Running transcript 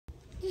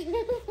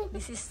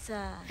This is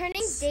Her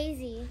name's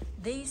Daisy.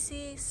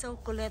 Daisy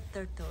Chocolate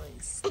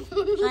Tortoise.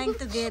 Trying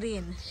to get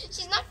in.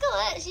 She's not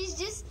Colette. She's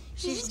just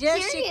She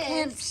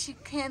curious.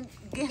 can't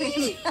get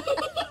in.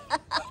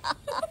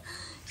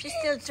 She's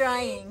still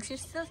trying.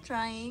 She's still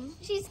trying.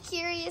 She's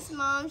curious,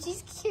 Mom.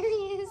 She's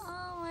curious.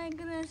 Oh my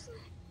goodness.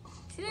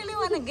 She really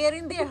want to get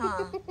in there,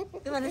 huh?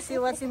 You want to see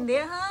what's in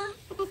there, huh?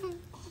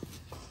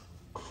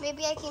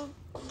 Maybe I can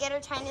get her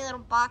tiny little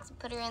box and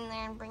put her in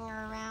there and bring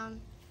her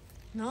around.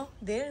 No?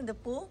 There in the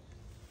pool?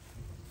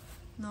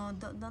 No,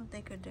 don't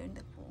take her there in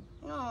the pool.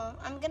 No,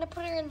 I'm going to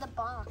put her in the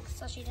box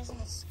so she doesn't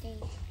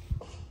escape.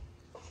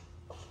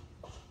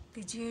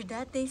 Did you hear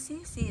that,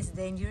 Daisy? See, it's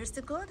dangerous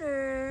to go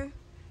there.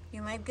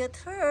 You might get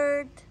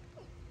hurt.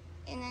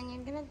 And then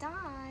you're going to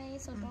die.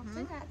 So don't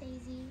do that,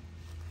 Daisy.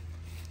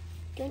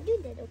 Don't do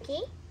that,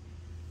 okay?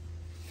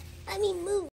 I mean, move.